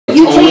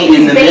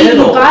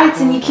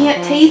bites and you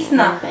can't taste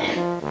nothing.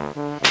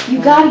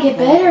 You gotta get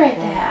better at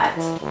that.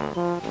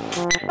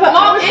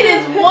 Mom, it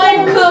is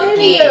one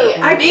cookie.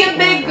 Be a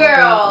big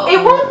girl.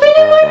 It won't fit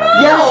in my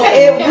mouth. Yes,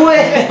 it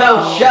would.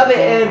 Shove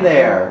it in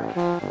there.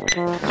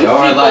 Y'all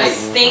are like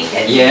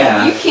stinking.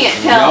 Yeah. You can't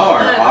tell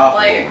none of the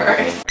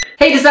flavors.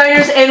 Hey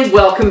designers, and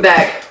welcome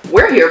back.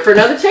 We're here for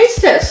another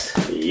taste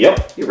test.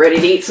 Yep. You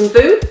ready to eat some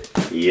food?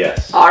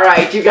 Yes. All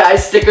right, you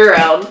guys stick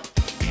around.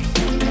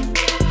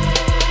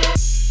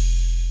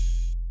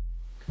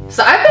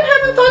 So I've been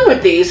having fun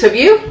with these, have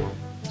you?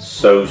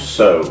 So.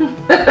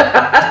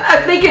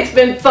 I think it's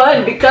been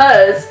fun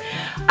because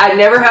I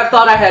never have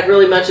thought I had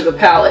really much of a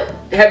palate.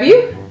 Have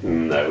you?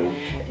 No.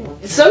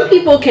 Some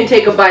people can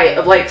take a bite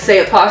of, like,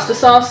 say, a pasta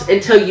sauce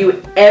and tell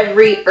you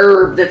every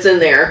herb that's in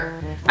there.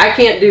 I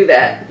can't do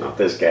that. Not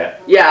this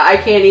cat. Yeah, I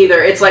can't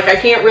either. It's like I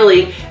can't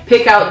really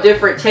pick out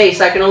different tastes.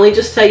 I can only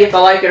just tell you if I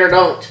like it or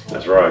don't.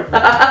 That's right.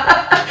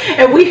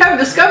 And we have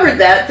discovered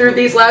that through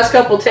these last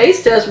couple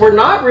taste tests. We're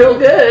not real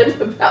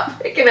good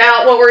about picking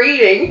out what we're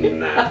eating.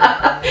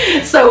 Nah.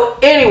 So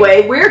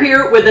anyway, we're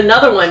here with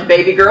another one.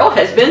 Baby girl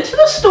has been to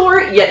the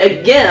store yet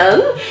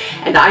again.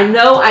 And I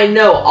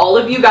know, all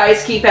of you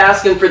guys keep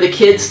asking for the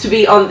kids to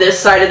be on this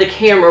side of the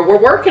camera.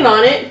 We're working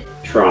on it.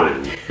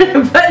 Trying.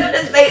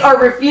 But they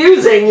are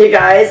refusing, you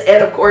guys.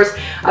 And of course,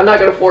 I'm not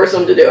going to force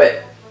them to do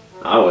it.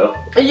 I will.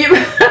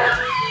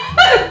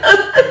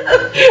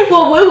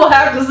 Well, we will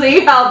have to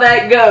see how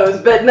that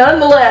goes. But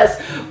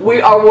nonetheless, we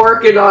are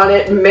working on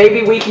it.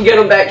 Maybe we can get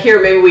them back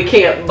here. Maybe we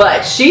can't.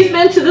 But she's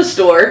been to the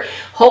store.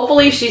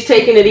 Hopefully, she's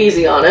taking it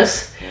easy on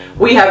us.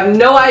 We have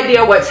no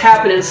idea what's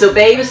happening. So,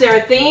 babe, is there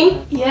a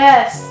theme?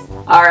 Yes.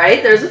 All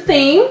right, there's a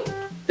theme.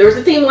 There was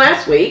a theme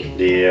last week.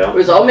 Yeah. It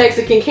was all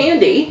Mexican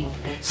candy.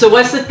 So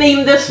what's the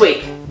theme this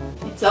week?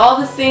 It's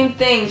all the same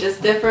thing,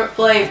 just different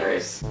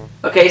flavors.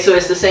 Okay, so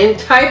it's the same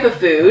type of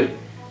food,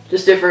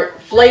 just different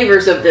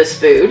flavors of this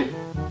food.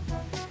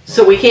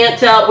 So we can't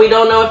tell, we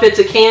don't know if it's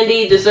a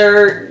candy,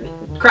 dessert,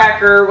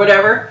 cracker,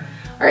 whatever.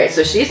 All right,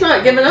 so she's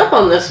not giving up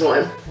on this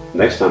one.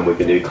 Next time we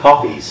can do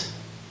coffees.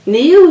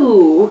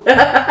 New.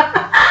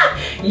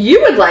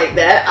 You would like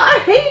that. I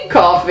hate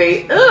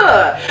coffee.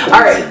 Ugh.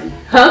 All right.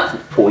 Huh?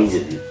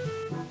 Poison.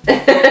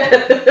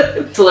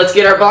 So let's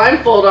get our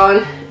blindfold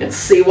on and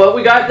see what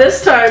we got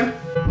this time.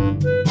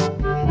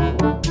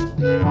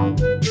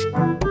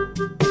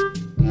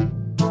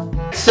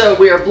 So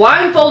we are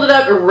blindfolded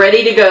up and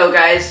ready to go,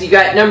 guys. You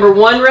got number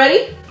one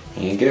ready?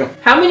 Here you go.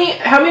 How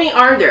many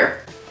are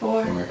there?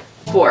 4.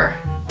 4.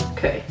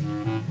 Okay.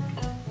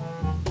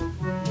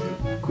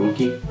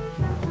 Cookie.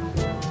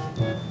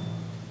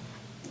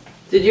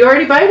 Did you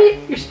already bite it?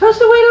 You're supposed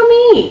to wait on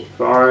me.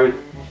 Sorry.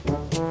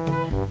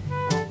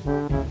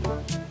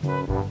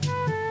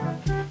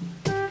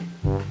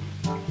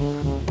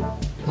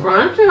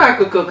 Crunchy like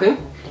a cookie.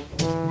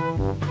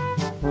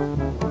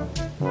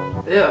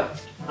 Ew,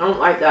 I don't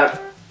like that.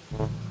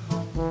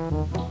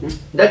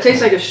 That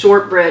tastes like a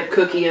shortbread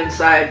cookie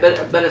inside, but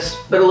a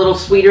little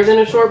sweeter than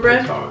a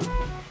shortbread.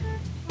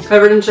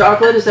 Covered in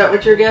chocolate. Is that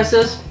what your guess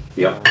is?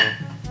 Yep.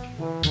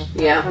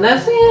 Yeah,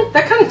 that's it.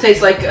 That kind of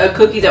tastes like a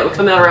cookie that would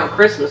come out around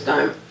Christmas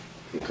time.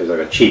 It tastes like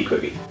a cheap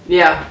cookie.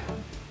 Yeah,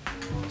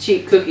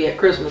 cheap cookie at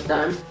Christmas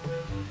time.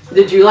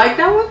 Did you like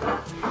that one?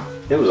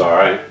 It was all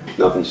right.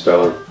 Nothing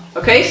stellar.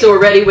 Okay, so we're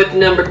ready with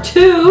number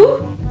 2.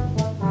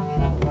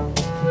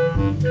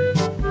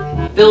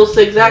 Feels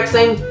the exact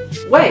same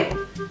way.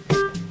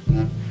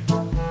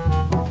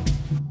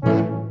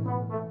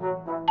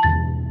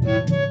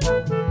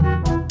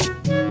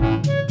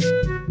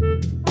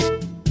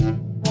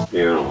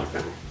 Yeah, I don't like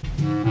that one.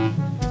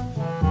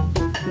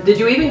 Did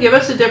you even give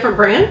us a different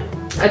brand?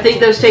 I think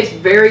those taste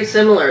very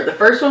similar. The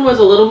first one was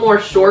a little more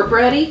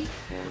shortbready,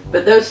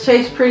 but those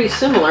taste pretty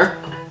similar.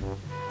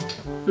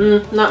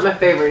 Not my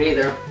favorite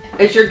either.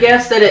 Is your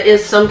guess that it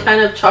is some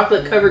kind of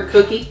chocolate covered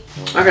cookie?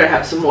 I'm gonna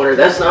have some water.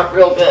 That's not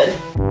real good.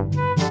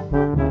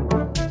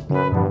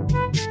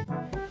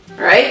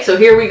 All right, so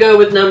here we go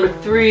with number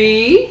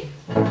 3.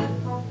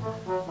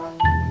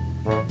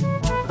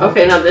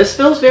 Okay, now this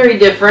feels very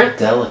different.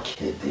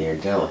 Delicate, dear,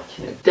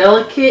 delicate.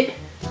 Delicate.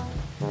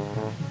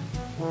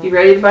 You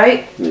ready to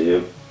bite?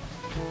 Yep.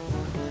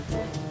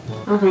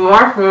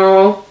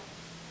 Marshmallow.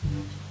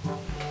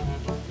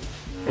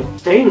 It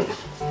stinks.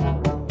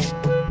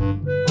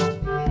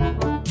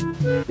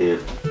 Yeah.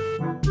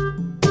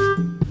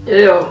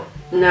 Ew.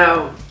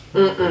 No.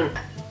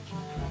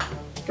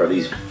 Are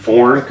these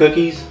foreign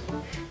cookies?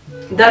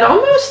 That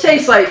almost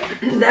tastes like,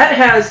 does that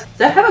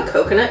have a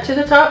coconut to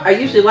the top? I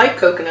usually like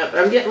coconut,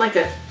 but I'm getting like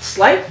a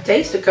slight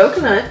taste of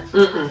coconut.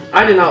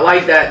 I did not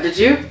like that. Did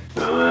you?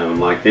 I haven't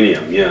liked any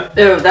of them yet.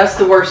 Ew, that's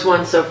the worst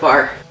one so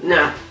far.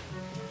 No.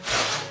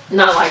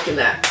 Not liking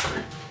that.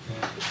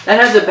 That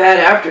has a bad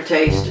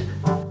aftertaste.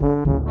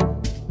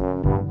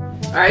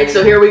 Alright,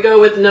 so here we go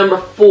with number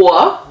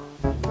 4.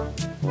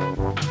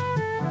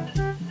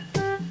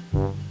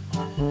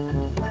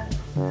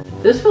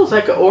 This feels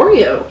like an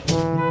Oreo.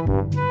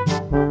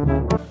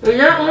 You're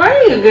not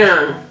ready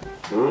again.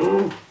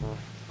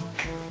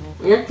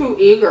 You're too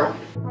eager.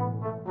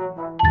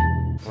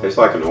 Tastes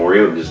like an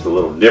Oreo, just a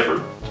little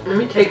different. Let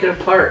me take it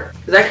apart.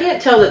 Because I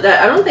can't tell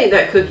I don't think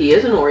that cookie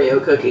is an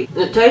Oreo cookie.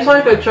 It tastes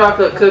like a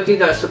chocolate cookie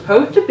that's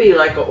supposed to be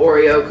like an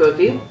Oreo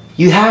cookie.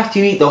 You have to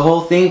eat the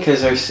whole thing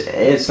because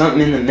there's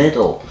something in the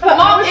middle.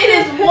 Mom, it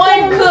is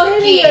one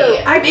cookie.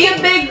 Be a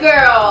big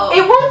girl.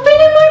 It won't fit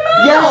in my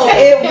mouth. Yes,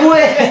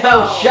 it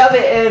will. Shove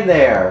it in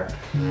there.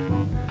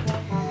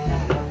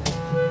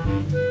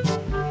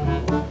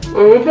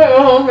 Will you put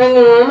the whole thing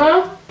in your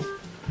mouth?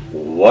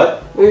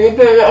 What? Will you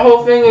put that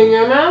whole thing in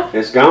your mouth?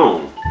 It's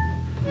gone.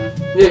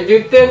 Did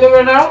you figure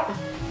it out?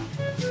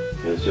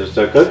 It's just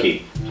a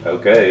cookie.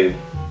 Okay.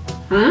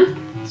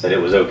 Said it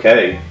was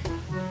okay.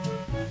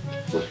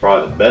 It was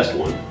probably the best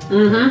one.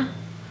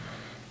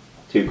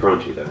 Too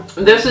crunchy though.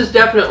 This is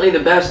definitely the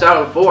best out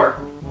of 4.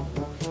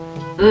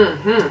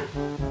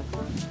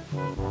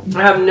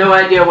 I have no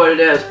idea what it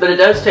is, but it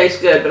does taste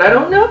good. But I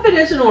don't know if it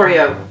is an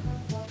Oreo.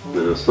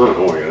 No, it's not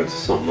an Oreo. It's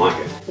something like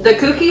it. The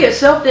cookie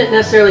itself didn't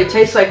necessarily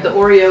taste like the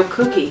Oreo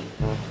cookie.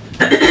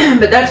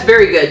 But that's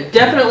very good.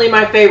 Definitely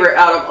my favorite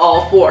out of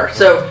all 4.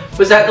 So,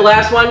 was that the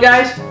last one,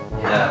 guys?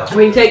 No.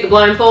 We can take the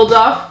blindfolds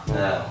off?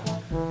 No.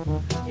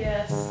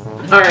 Yes.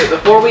 Alright,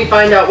 before we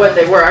find out what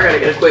they were, I gotta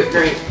get a quick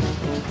drink.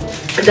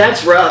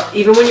 That's rough.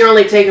 Even when you're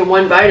only taking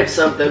one bite of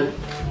something.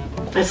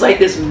 It's like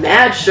this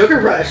mad sugar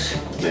rush.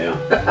 Yeah.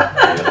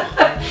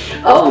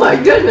 Oh my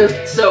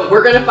goodness. So,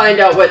 we're gonna find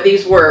out what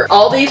these were.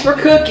 All these were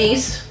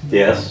cookies.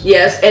 Yes.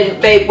 Yes,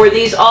 and babe, were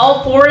these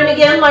all foreign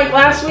again like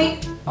last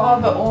week?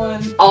 All but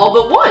one. All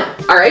but one.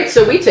 Alright,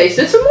 so we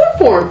tasted some more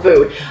foreign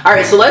food.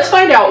 Alright, so let's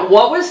find out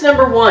what was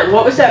number 1.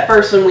 What was that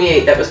first one we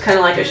ate that was kind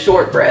of like a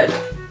shortbread?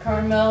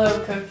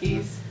 Carmelo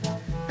cookies.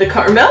 The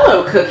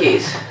Carmelo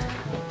cookies.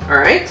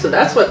 Alright, so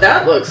that's what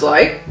that looks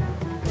like.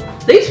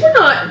 These were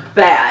not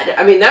bad.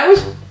 I mean, that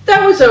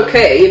was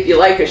okay if you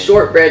like a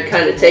shortbread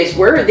kind of taste.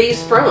 Where are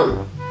these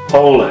from?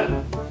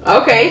 Poland.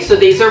 Okay, so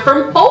these are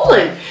from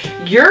Poland.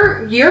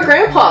 Your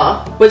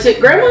grandpa, was it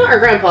grandma or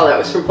grandpa that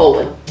was from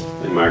Poland?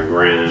 And my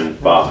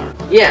grandfather.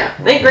 Yeah,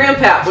 I think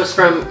grandpap was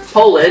from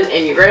Poland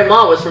and your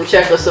grandma was from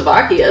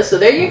Czechoslovakia, so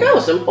there you go,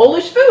 some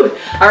Polish food.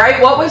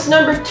 Alright, what was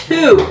number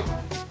 2?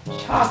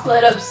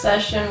 Chocolate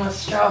obsession with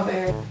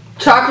strawberry.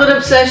 Chocolate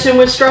obsession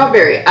with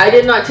strawberry. I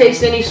did not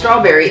taste any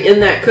strawberry in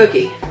that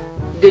cookie.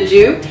 Did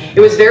you? It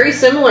was very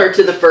similar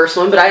to the first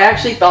one, but I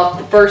actually thought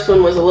the first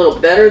one was a little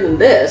better than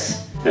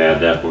this. Yeah,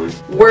 definitely.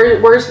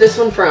 Where's this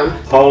one from?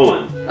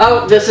 Poland.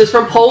 Oh, this is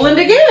from Poland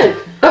again.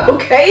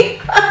 Okay.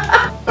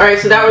 Alright,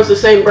 so that was the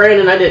same brand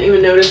and I didn't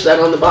even notice that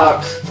on the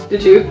box.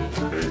 Did you?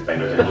 I didn't pay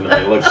no attention.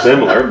 They look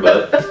similar,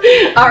 but...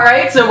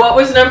 Alright, so what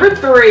was number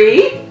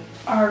 3?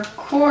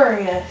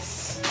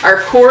 Arcorius.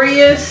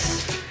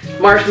 Arcorius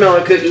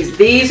marshmallow cookies.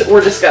 These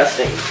were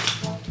disgusting.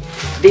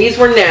 These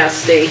were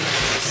nasty.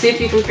 See if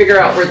you can figure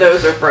out where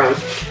those are from.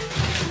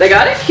 They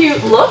got a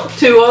cute look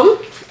to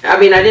them. I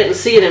mean, I didn't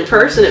see it in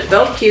person. It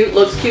felt cute,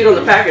 looks cute on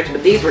the package,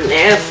 but these were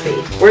nasty.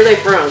 Where are they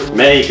from?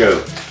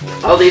 Mexico.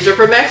 Oh, these are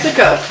from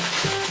Mexico.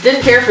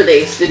 Didn't care for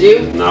these, did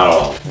you? Not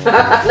all.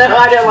 No,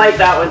 I didn't like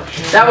that one.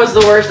 That was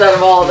the worst out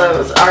of all of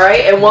those.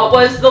 Alright, and what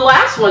was the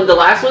last one? The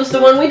last one's the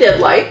one we did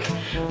like.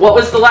 What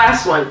was the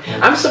last one?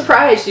 I'm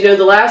surprised, you know,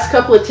 the last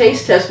couple of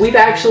taste tests, we've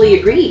actually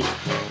agreed.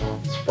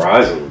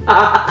 Surprising.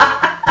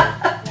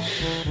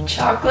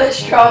 Chocolate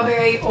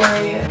strawberry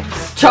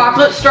Oreos.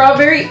 Chocolate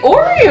strawberry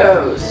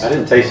Oreos. I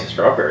didn't taste the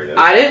strawberry though.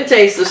 I didn't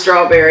taste the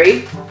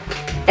strawberry.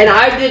 And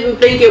I didn't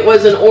think it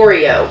was an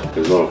Oreo. It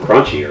was a little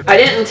crunchier. I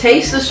didn't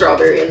taste the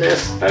strawberry in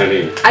this. I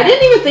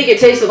didn't even think it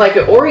tasted like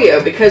an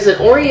Oreo because an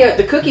Oreo,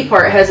 the cookie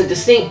part has a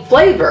distinct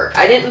flavor.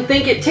 I didn't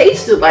think it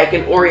tasted like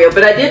an Oreo,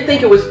 but I did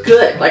think it was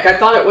good. Like I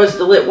thought it was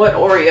what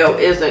Oreo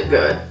isn't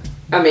good?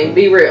 I mean,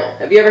 be real.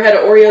 Have you ever had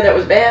an Oreo that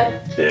was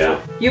bad?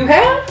 Yeah. You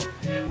have?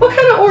 What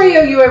kind of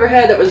Oreo you ever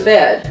had that was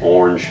bad?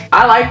 Orange.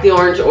 I like the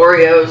orange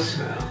Oreos.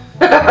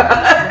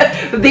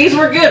 These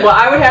were good. Well,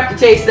 I would have to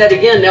taste that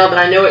again now that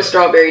I know it's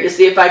strawberry to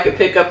see if I could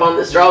pick up on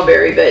the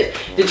strawberry. But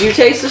did you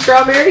taste the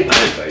strawberry? I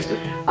didn't taste it.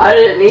 I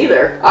didn't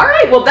either. All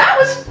right, well that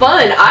was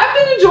fun. I've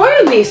been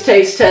enjoying these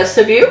taste tests.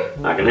 Have you?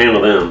 I can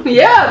handle them.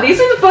 Yeah, these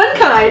are the fun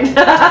kind.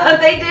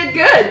 They did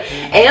good.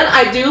 And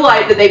I do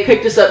like that they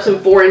picked us up some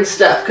foreign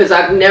stuff because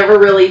I've never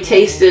really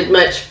tasted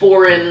much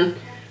foreign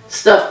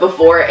stuff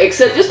before,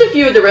 except just a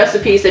few of the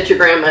recipes that your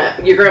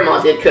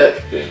grandma did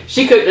cook. Yeah.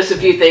 She cooked us a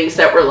few things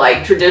that were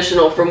like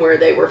traditional from where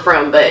they were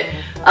from, but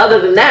other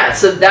than that,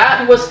 so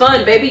that was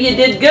fun. Baby, you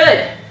did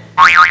good.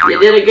 You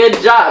did a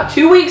good job.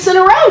 2 weeks in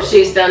a row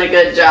she's done a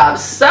good job.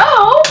 So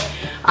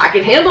I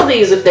can handle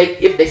these if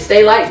they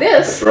stay like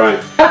this. That's right.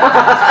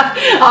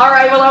 All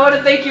right, well, I want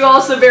to thank you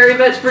all so very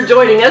much for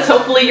joining us.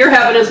 Hopefully you're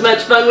having as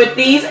much fun with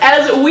these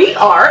as we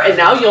are, and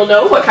now you'll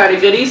know what kind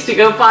of goodies to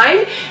go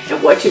find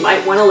and what you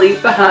might want to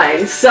leave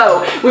behind.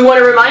 So we want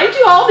to remind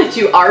you all that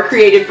you are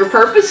created for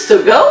purpose,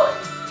 so go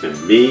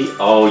And be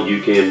all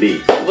you can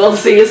be. We'll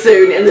see you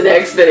soon in the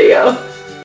next video.